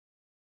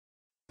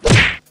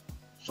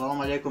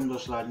Salam aleykum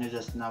dostlar,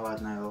 necəsiz, nə var,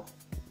 nə yox.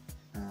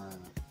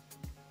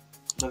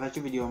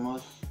 Dəfəki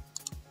videomuz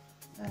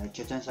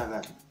keçən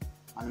səfər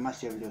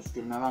animasiya videosu,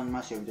 Gülməli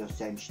animasiya videosu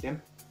çəkmişdim.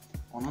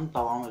 Onun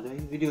davamıdır.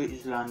 Video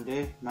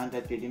izləndi, mən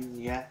də dedim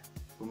niyə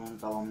bunun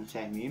davamını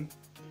çəkməyim.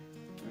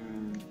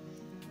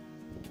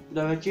 Bu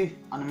dəfəki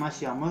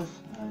animasiyamız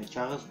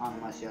kağız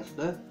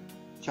animasiyasıdır.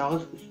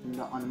 Kağız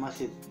üstündə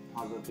animasiya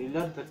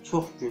hazırlayırlar və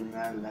çox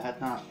gülməlidir,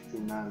 həddən artıq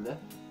gülməlidir.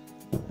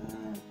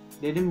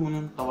 Dedim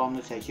bunun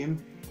davamını çəkim.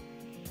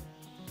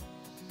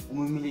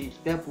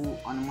 Ümumilikdə bu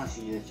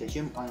animasiyayı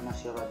çəkim,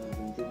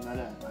 animasiyalarımızın,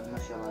 gülməli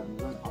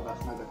animasiyalarımızın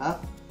arasına qataq.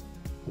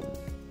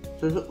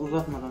 Sözü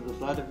uzatmadan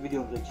dostlar,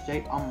 videomuza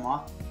keçək, amma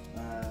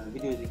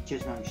videoyu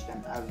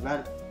keçməmişdən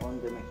əvvəl onu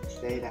demək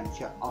istəyirəm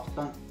ki,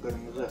 altdan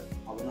qırmızı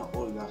abunə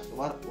ol yazısı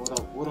var. Ora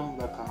vurun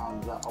və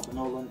kanalımıza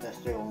abunə olun,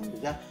 dəstək olun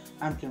bizə.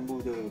 Həmçinin bu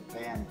videoyu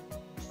bəyənin.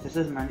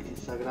 İstəsəz məni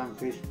Instagram,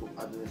 Facebook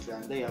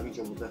adreslərində yəqin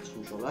ki burada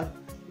çıxmış olar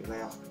və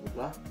yaxud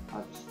burada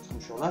adresi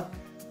çıxmış olar.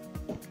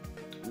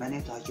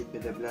 Məni takip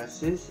edə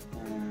bilərsiniz.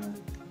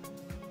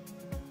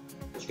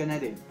 Başqa nə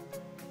deyim?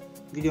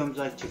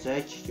 Videomuza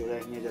keçək,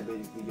 görək necə bir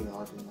video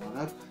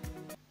hazırlanır.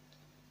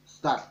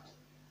 Start.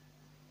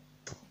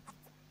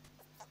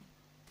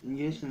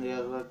 İngiliscə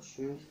yazılar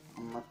düşür,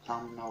 amma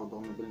tam nə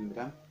olduğunu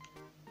bilmirəm.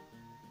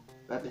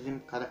 Və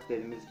bizim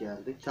karakterimiz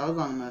gəldi. Kağız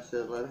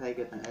animasiyaları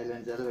həqiqətən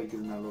əyləncəli və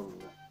gülməli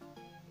olurlar.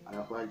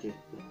 Ayaqlar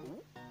getdi.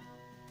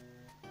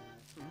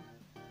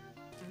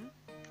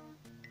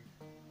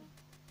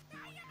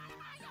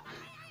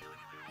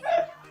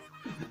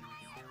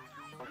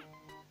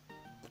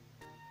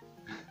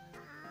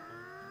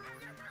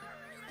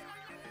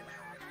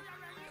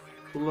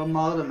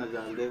 Kullanmağı da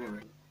məzəli deyil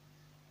mi?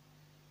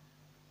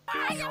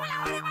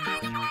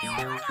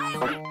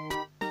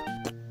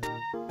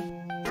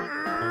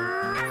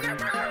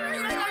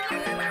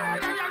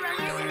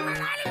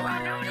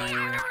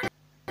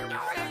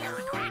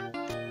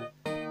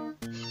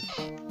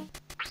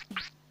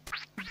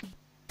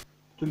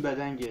 Bütün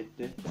bədən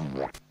getdi.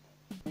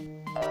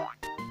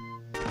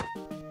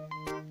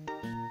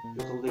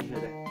 Yıxıldı yine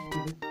də.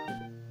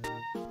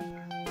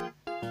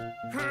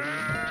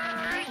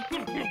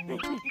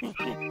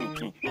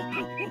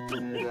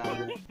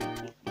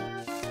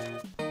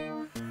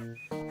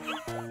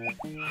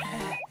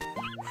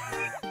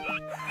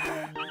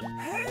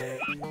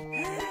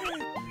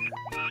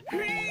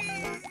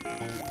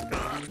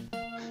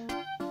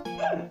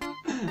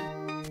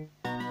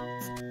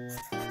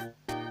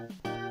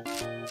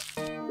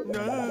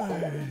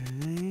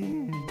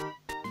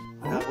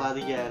 Ayakları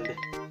geldi.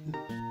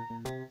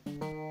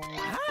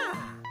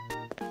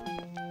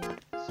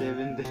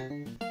 Sevindi.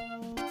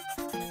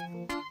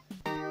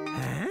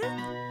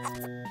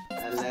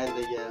 Eller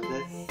de geldi.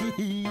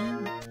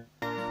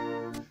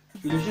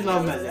 Gülüşü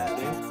lan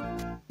geldi.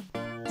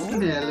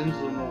 Şimdi elin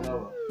sonuna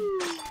bak.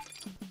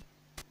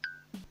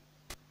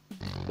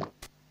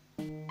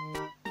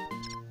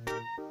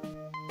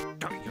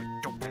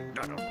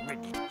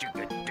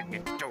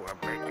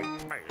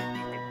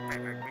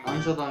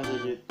 Dansa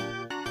git.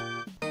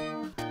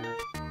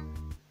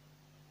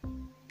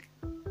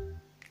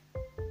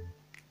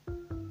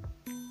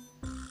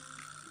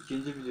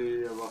 İkinci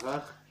videoya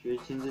bakaq. Şu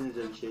ikinci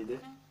necə bir şeydi?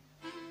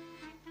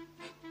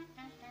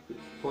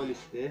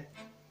 Polisti.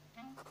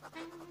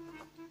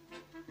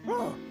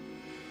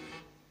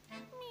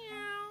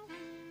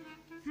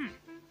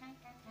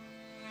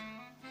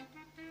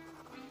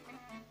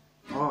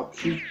 Aa, bir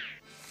şey.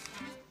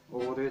 O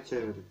oraya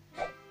çevirdim.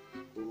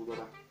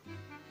 Bulgara.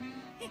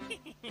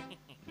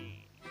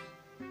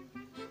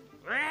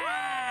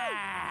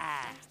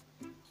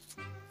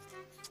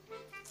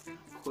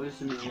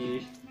 Polisimiz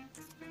iyi.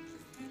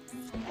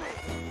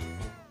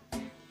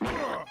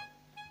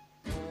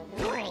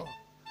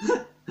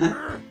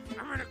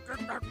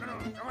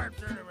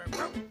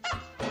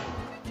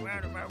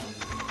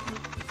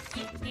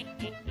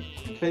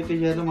 Peki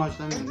geldim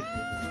ağaçtan indi.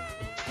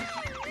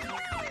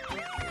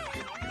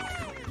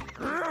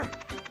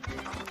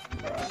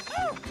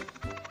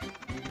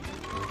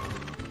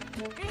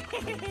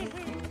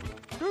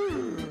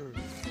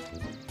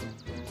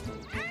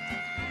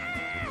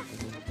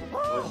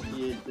 Hoş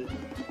yedi.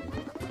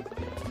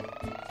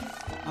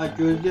 Ha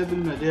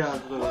gözleyebilmedi ya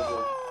hazır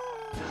oldu.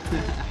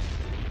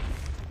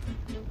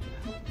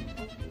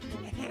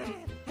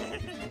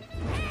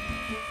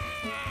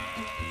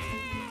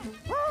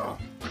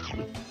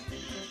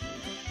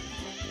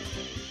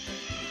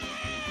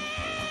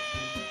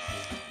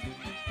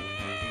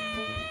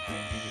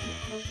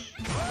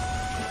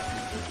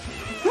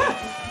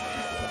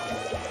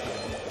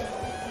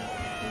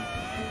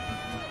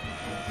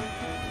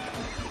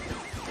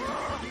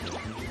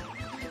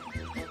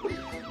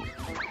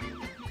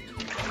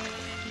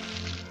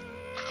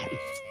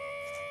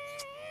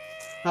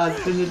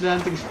 Hadi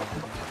sinirlendik.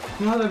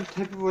 Buna da bir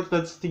tepki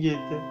fırlatıcısı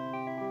geldi.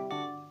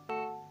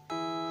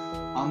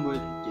 Ama böyle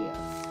ya.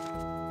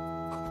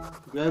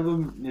 Galiba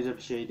bu necə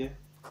bir şeydi.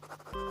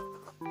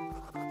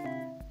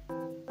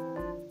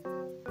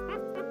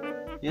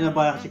 Yine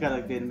bayaqçı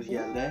karakterimiz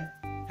geldi.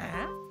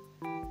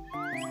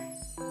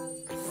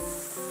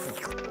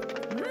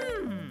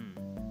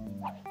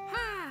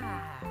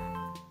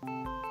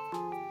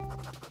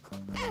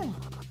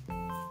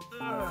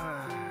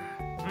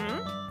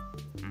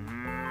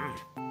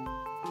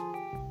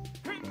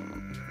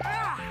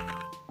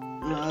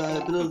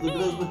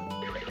 Biraz da.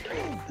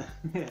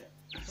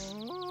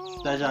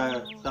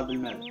 Stajyer,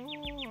 stabilmeli.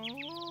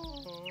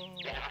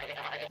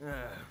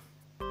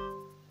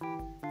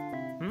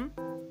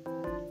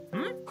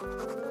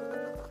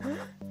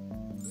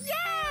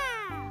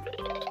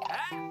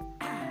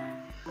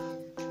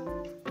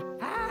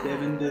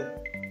 Sevindi.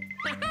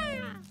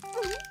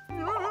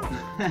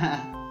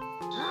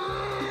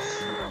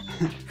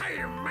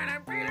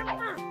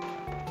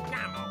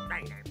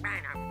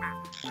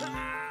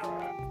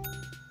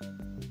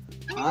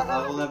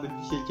 Ağına bir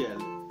şey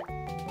geldi.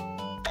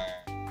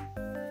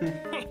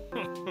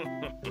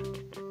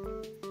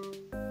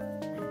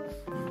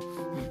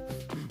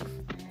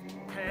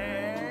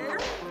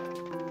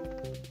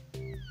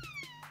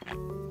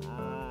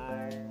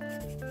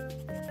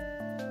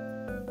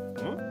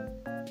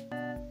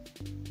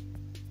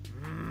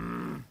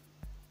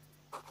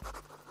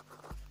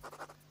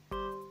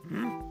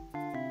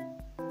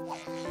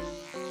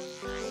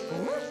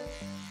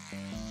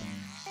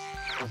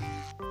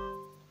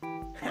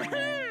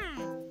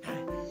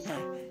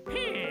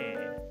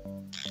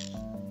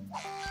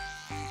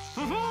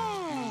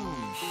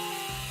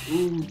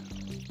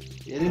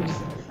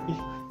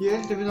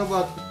 Yerin dibine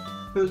battı.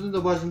 Gözün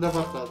de başında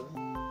patladı.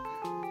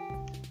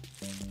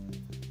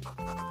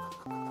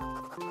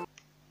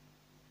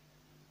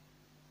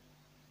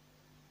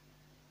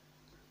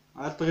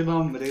 Artık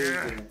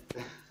inanmıyorum.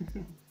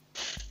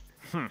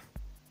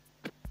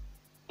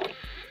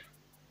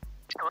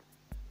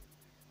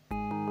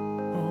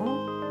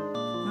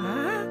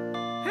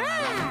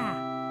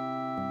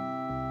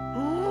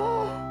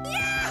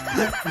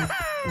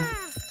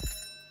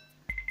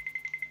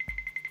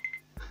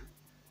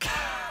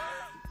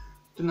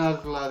 Bütün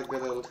arzular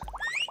kırıldı.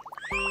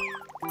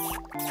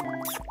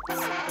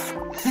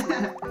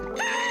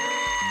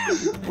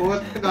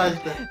 Orası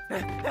kaçtı.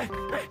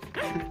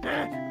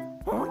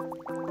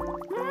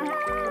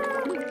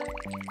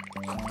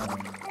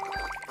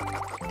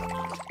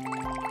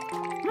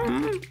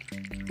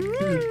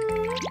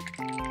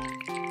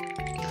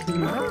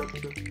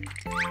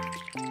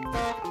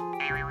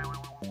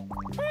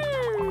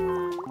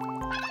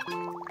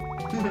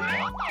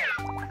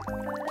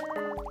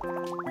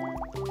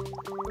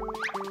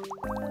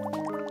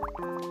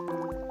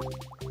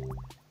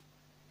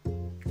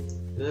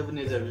 Bu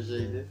nece bir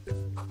şeydi?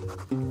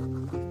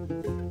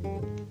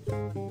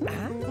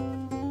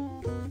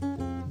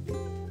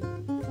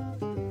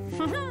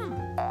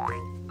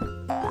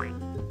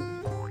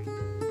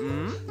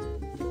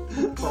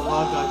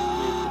 Balığa kaçtı.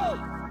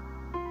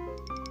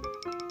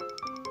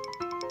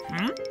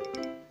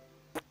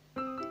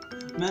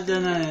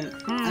 Mesela en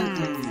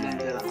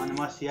sevdiğim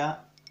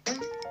animasya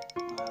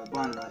bu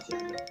anda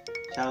açıldı.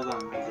 Kağız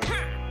animasya.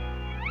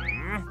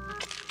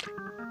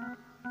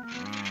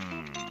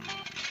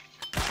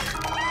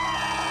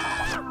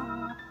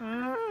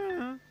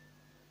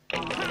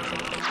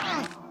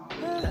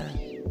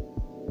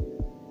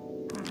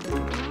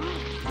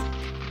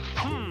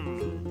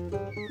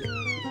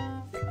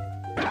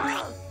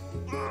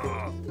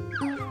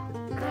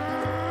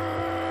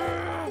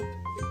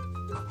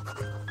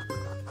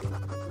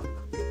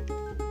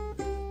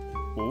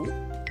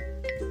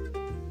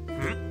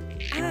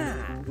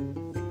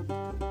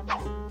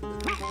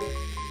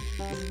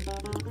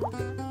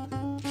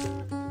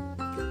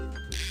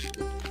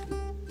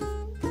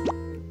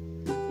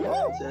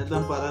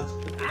 Serden para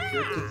çıktı.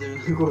 Götür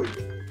cebine koy.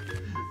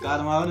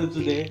 Karmağın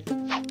ucu değil.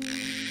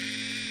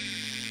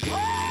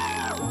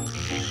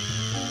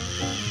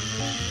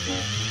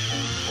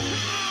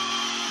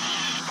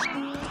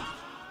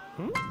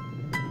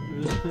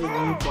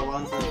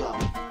 Babanın sırda.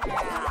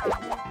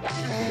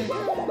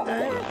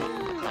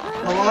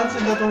 Babanın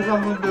sırda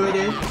torsam bunu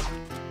böyle.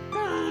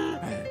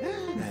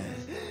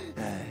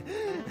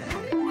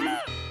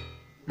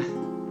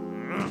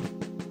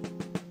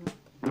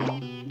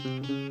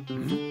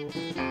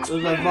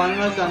 Dostlar, bu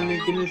animasyon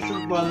linkini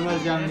sırf bu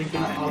animasyon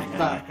linkini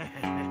altta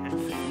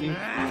link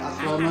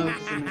açıklama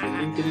kısmında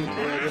linkini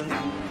koyacağım,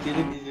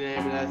 gelip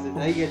izleyebilirsiniz.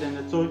 Hakikaten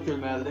de çok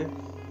gülməlidir.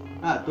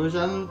 Ha,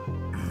 Doja'nın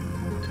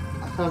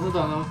atası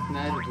da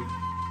neydi bu?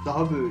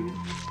 Daha böyle.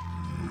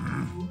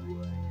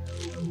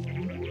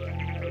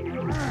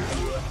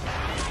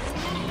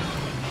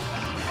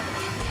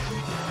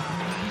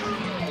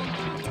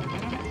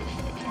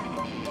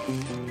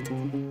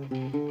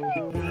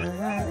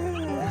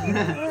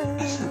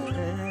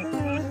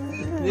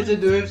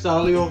 Nece dövüp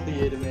sağlı yoktu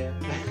yerime ya.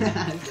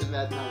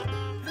 Süper tamam.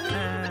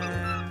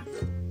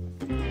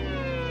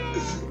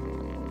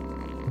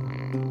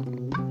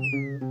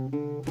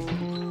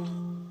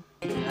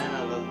 Gölün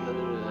arkasında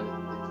da böyle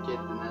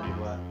etiketli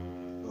nerede var?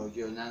 O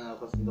gölün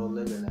arkasında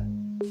oluyor böyle.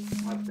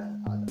 Hatta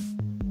adam.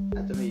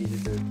 Hatta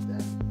iyiydi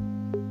dövüpler.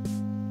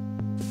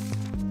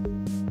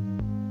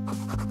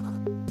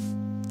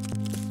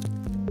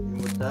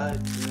 Yumurta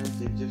içinden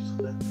civciv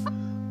çıktı.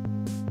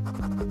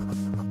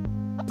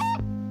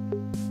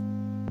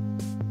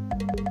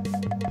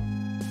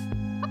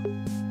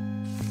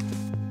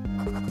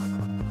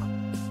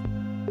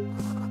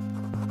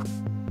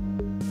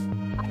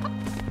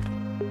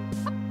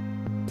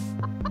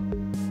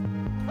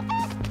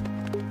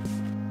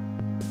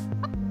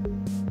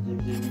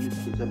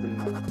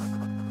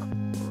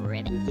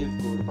 Detektif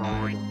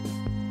kurbanı.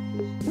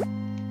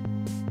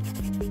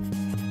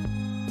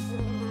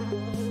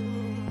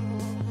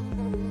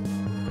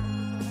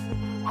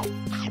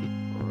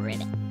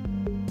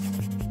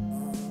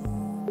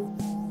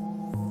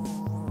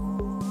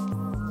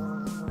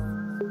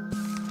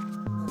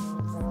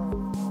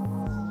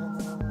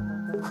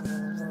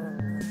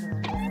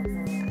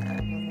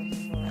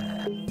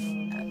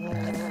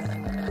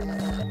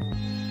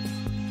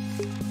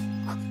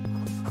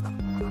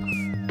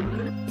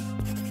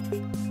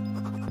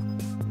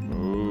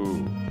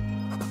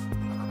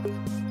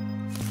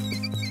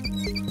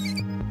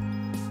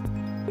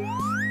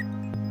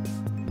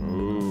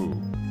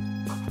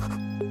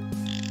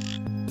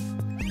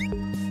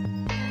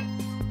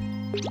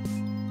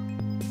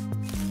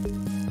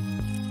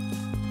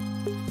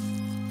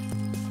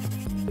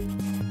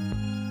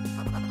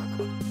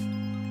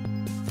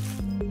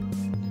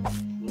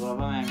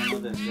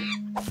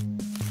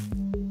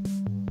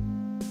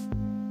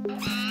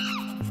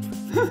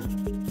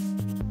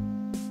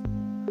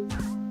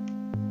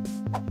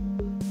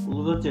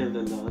 Uluda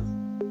çevreler.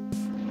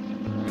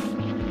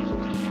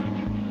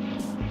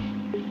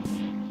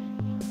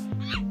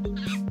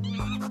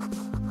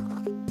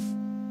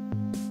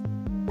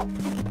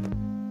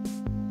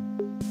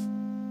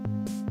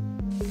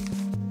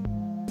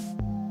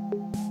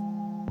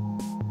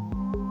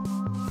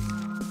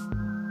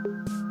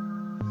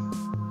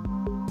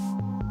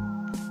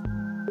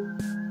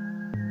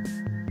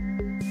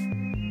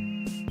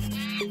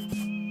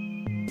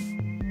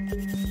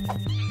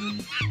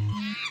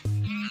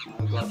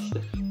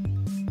 Kaçtı.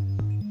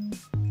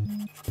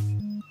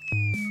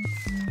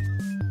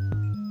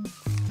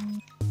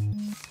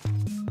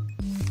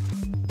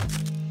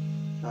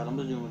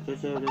 Sarımız yumurta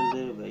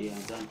çevrildi ve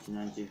yeniden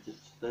içinden civciv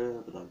çıktı.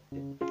 Bıraktı.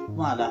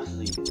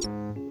 Malaksızıydı.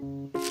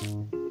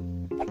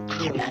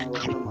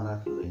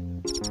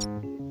 Malaksızıydı.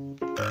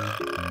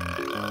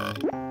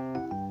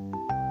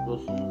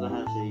 Dostumuz da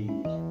her şeyi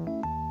iyidir.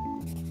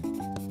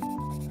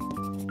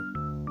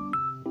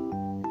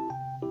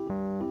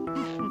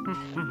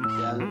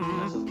 Geldi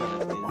nasıl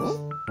karaktayız?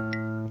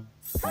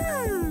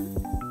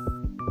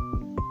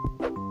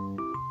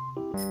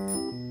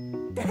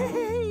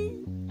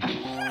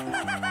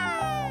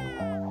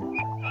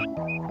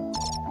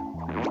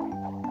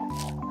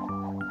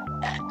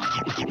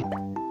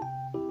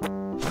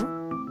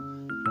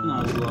 Bütün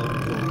arzular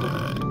oldu.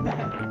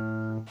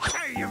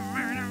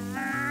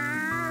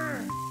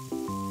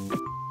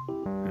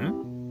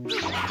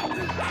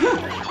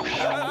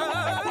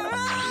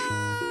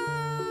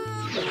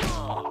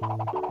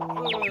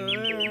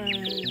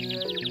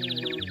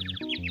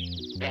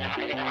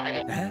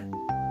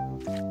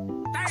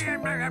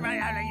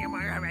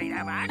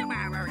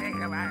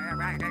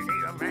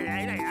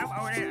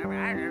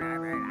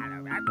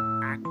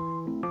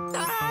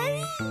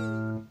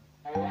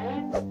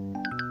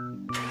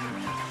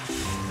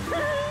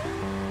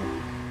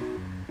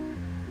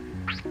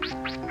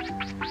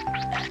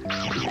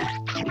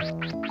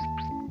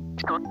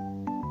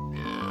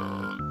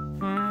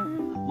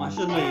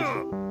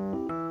 Maşındayız.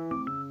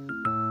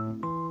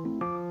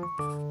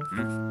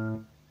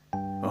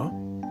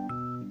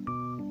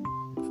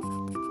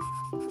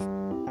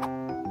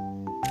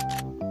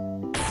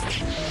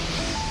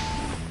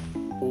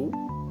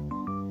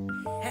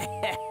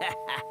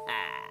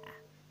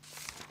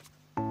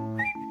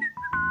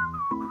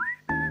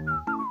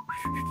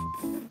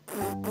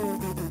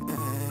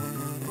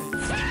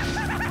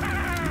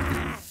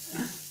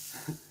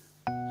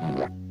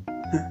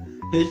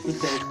 Hiçbir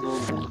ses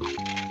olmadı.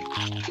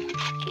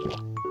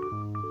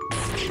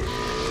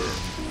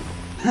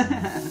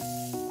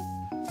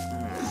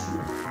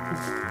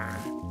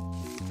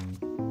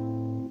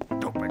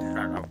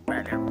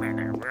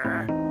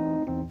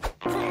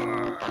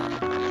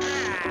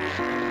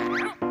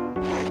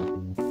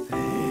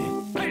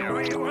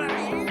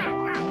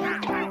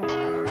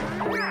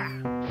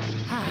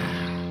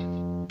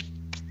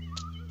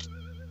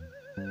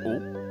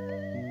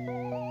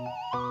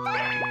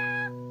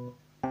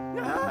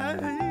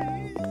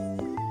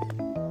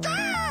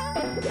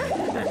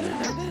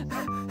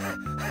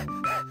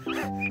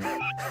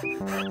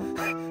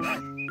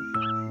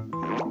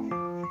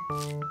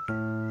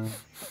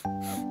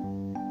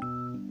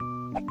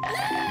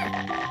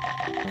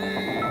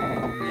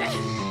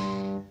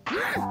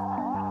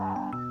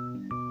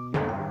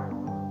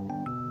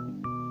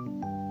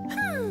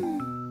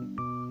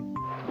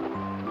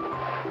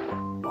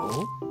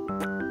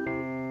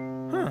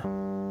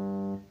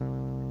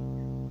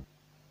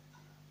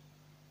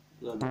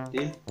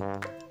 Bitti.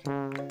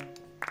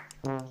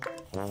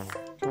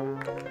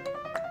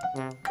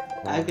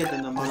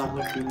 Herkesten de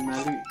malaklı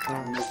Gülməli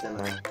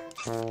mesela.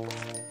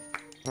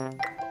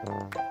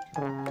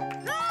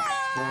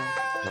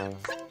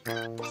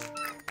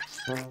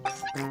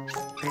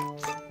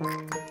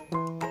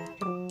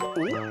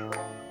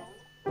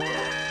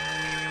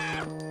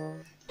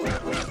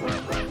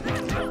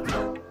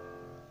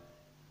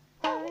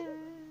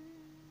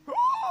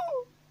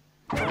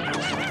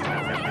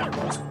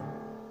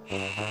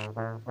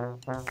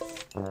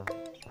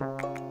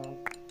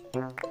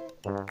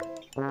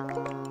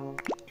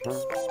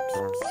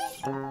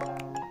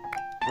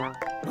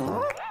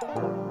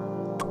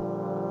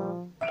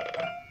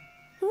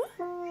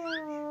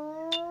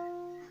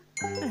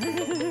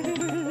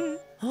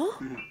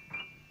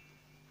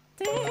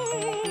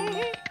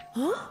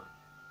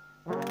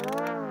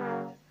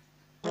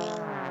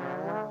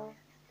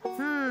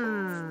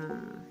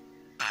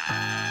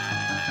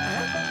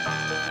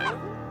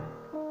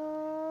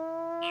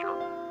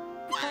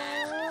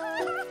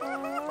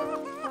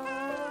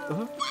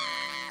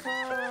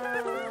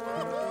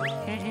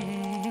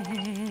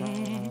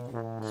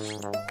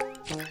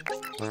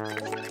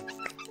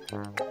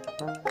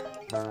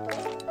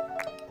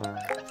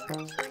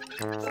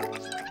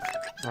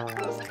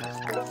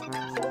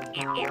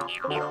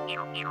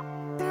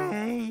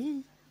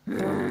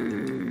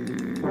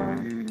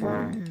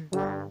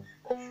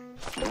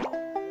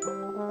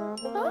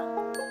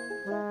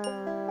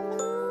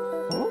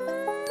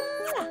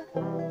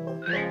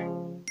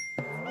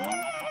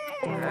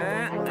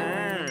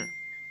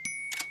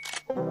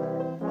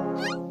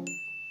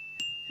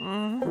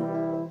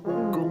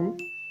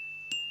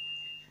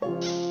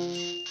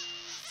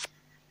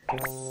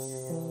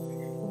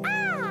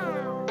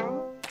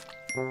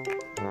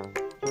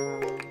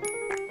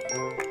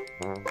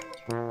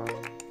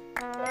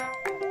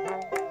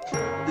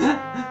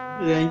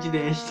 Rengi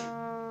değişti.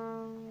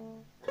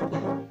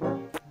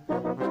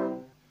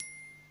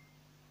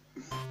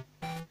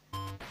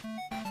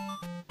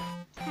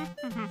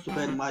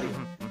 Super Mario.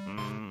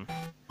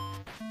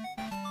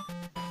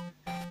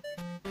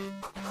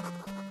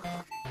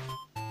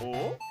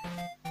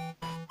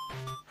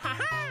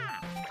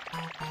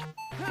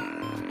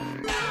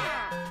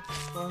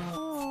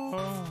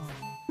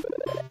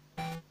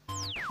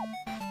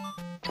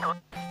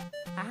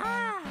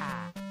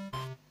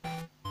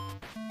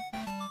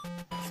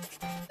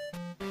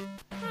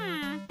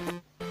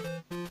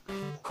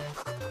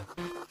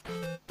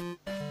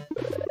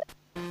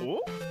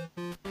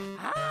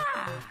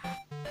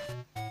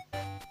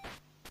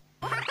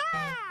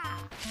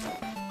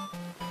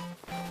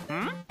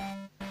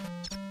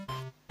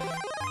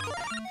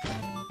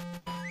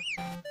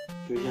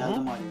 Güzel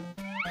Mario.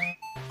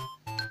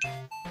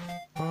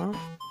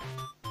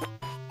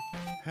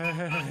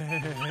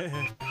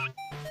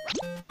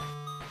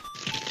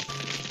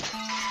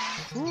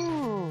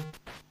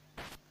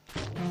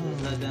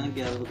 Zaten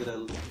geldi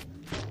kırıldı.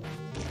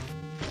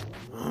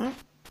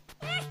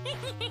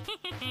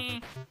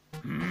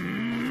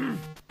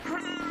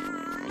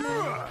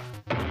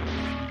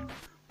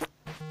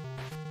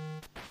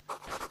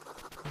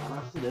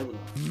 Ararsız değil bu.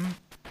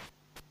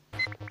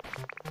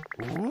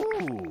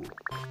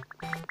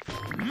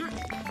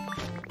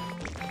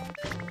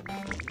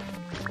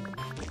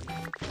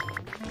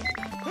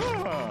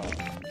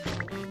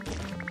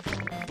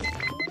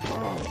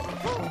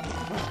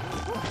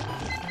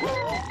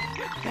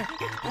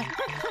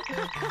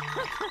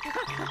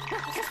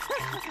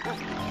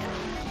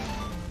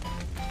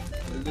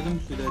 Öldürüm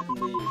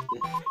süratinde yetti.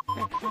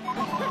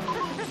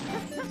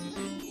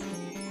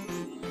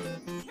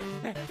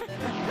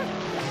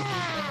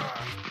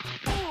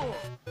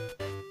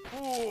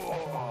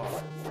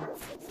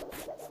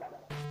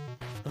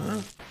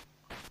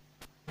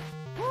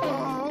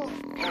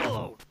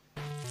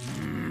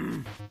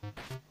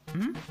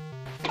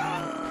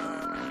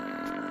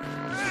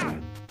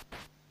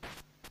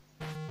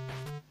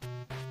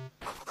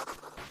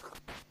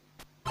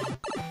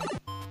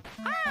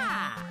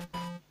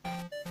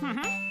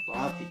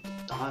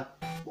 Daha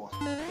boş.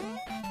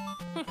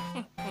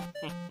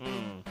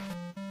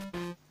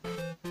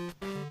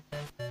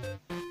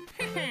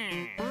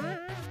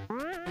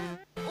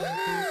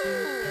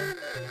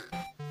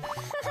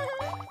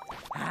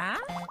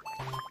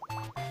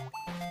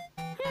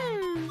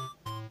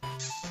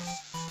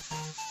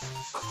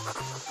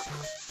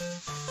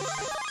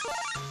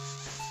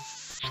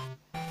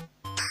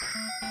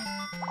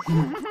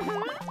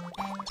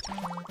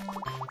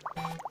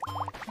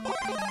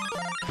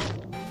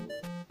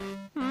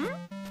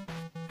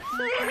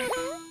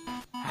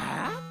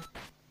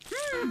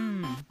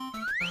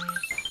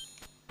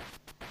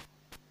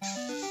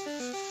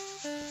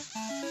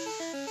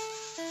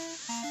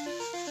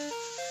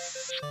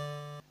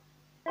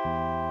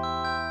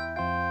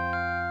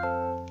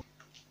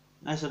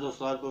 Neyse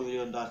dostlar, bu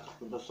videonun da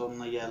artık burada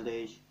sonuna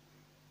geldik.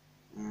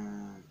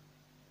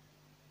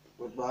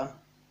 Buradan,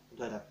 bu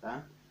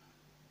taraftan,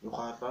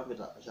 yukarıda bir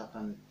de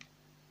aşağıdan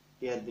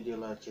diğer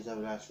videoları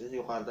kesebilirsiniz.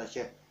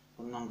 Yukarıdaki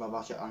bundan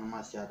qabaqki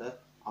animasiyadır.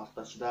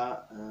 Alttaki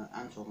da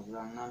en çok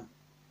izlenen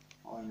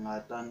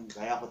oyunlardan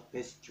və yaxud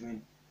PES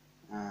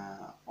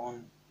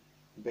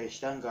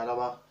 2015'ten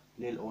Qarabağ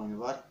Lil oyunu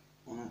var.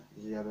 Onu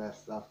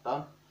izleyebilirsiniz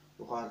alttan.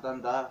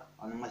 Yukarıdan da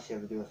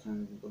animasiya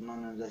videosunu,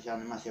 bundan önceki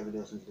animasiya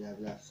videosunu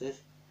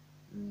izleyebilirsiniz.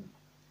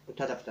 Bu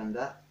taraftan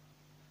da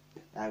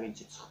yəqin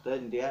ki çıxdı.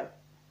 İndiyə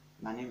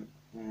mənim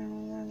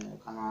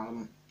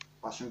kanalım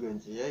başım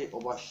görünəcək.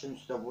 O başın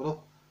üstə vurub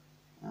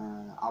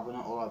abone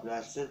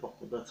olabilirsiniz. Bax,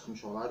 burada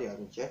çıxmış olar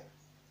yəqin ki.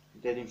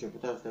 Dediyim ki, bu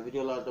tarafda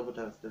videolarda, bu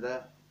tarafda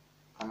da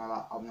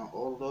kanala abone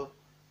oldu.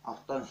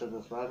 Alttan ise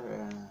dostlar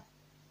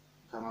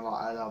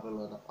kanala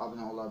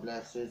abone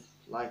olabilirsiniz,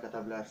 like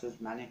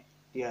atabilirsiniz. Məni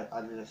diğer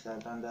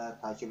adreslerden de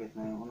takip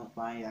etmeyi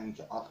unutmayın. Yani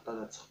ki altta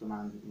da çıxdı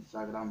mənim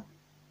Instagram,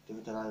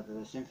 Twitter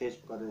adresim,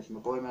 Facebook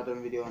adresimi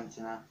koymadım videonun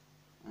içine.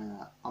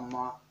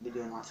 Ama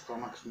videonun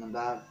açıklama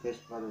kısmında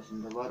Facebook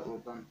adresim de var.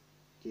 Oradan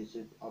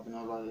geçip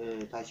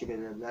abone takip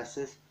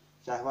edebilirsiniz.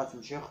 Səhv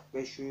açmışıq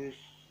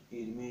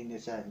 520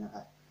 neçə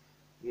nəfər.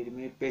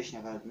 25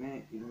 nəfər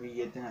mi,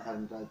 27 nəfər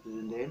mi daha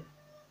düzündeyim.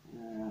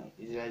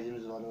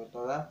 İzləyicimiz var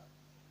orada da.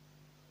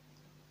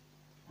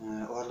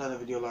 Orada da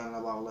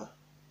videolarla bağlı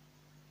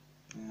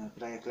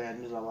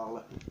proyektlerimizle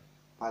bağlı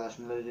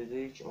paylaşımlar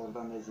dedik.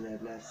 Oradan da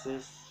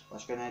izleyebilirsiniz.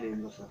 Başka ne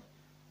diyeyim dostlar?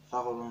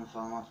 Sağ olun,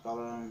 salamat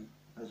kalın.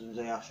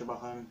 Özünüzə yaxşı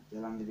baxın.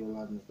 Gələn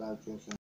videolarımızda görüşürüz.